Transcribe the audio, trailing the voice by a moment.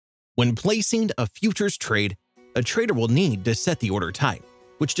When placing a futures trade, a trader will need to set the order type,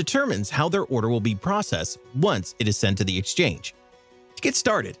 which determines how their order will be processed once it is sent to the exchange. To get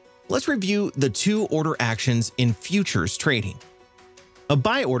started, let's review the two order actions in futures trading. A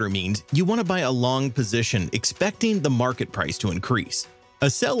buy order means you want to buy a long position expecting the market price to increase. A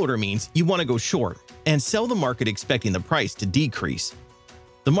sell order means you want to go short and sell the market expecting the price to decrease.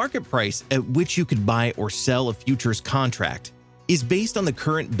 The market price at which you could buy or sell a futures contract is based on the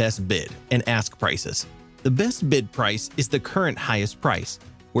current best bid and ask prices. The best bid price is the current highest price,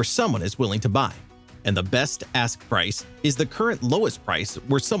 where someone is willing to buy, and the best ask price is the current lowest price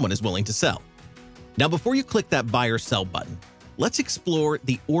where someone is willing to sell. Now, before you click that buy or sell button, let's explore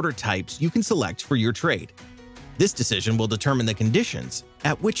the order types you can select for your trade. This decision will determine the conditions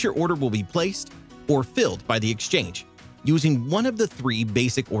at which your order will be placed or filled by the exchange, using one of the three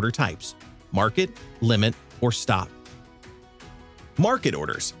basic order types: market, limit, or stop. Market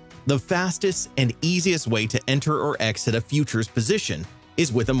orders. The fastest and easiest way to enter or exit a futures position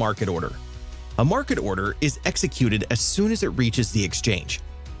is with a market order. A market order is executed as soon as it reaches the exchange.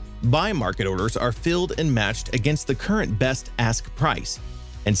 Buy market orders are filled and matched against the current best ask price,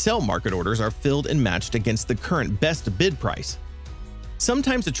 and sell market orders are filled and matched against the current best bid price.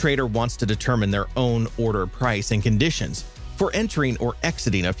 Sometimes a trader wants to determine their own order price and conditions for entering or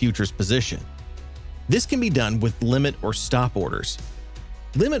exiting a futures position. This can be done with limit or stop orders.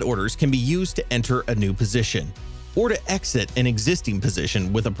 Limit orders can be used to enter a new position or to exit an existing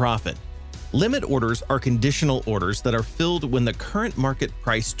position with a profit. Limit orders are conditional orders that are filled when the current market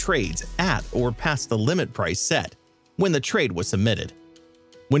price trades at or past the limit price set when the trade was submitted.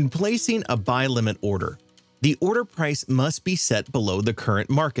 When placing a buy limit order, the order price must be set below the current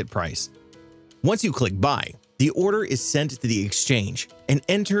market price. Once you click buy, the order is sent to the exchange and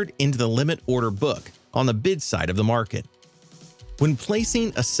entered into the limit order book on the bid side of the market. When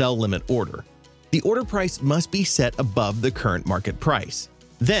placing a sell limit order, the order price must be set above the current market price.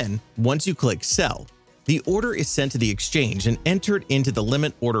 Then, once you click sell, the order is sent to the exchange and entered into the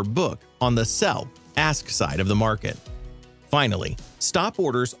limit order book on the sell ask side of the market. Finally, stop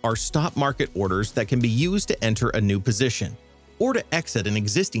orders are stop market orders that can be used to enter a new position or to exit an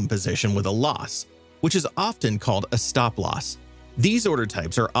existing position with a loss, which is often called a stop loss. These order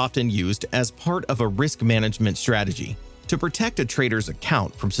types are often used as part of a risk management strategy to protect a trader's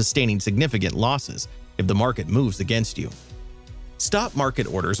account from sustaining significant losses if the market moves against you. Stop market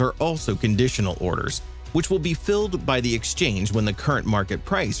orders are also conditional orders, which will be filled by the exchange when the current market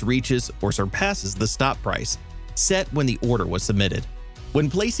price reaches or surpasses the stop price set when the order was submitted. When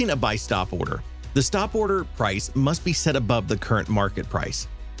placing a buy-stop order, the stop order price must be set above the current market price.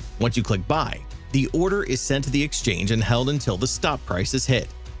 Once you click buy, the order is sent to the exchange and held until the stop price is hit.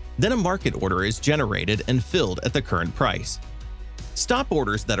 Then a market order is generated and filled at the current price. Stop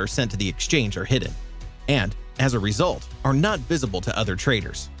orders that are sent to the exchange are hidden and, as a result, are not visible to other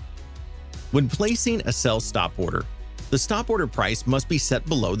traders. When placing a sell stop order, the stop order price must be set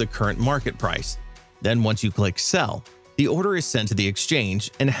below the current market price. Then once you click sell, the order is sent to the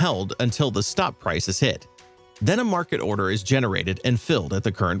exchange and held until the stop price is hit. Then a market order is generated and filled at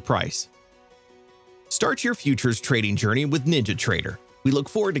the current price. Start your futures trading journey with NinjaTrader. We look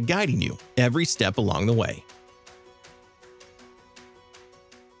forward to guiding you every step along the way.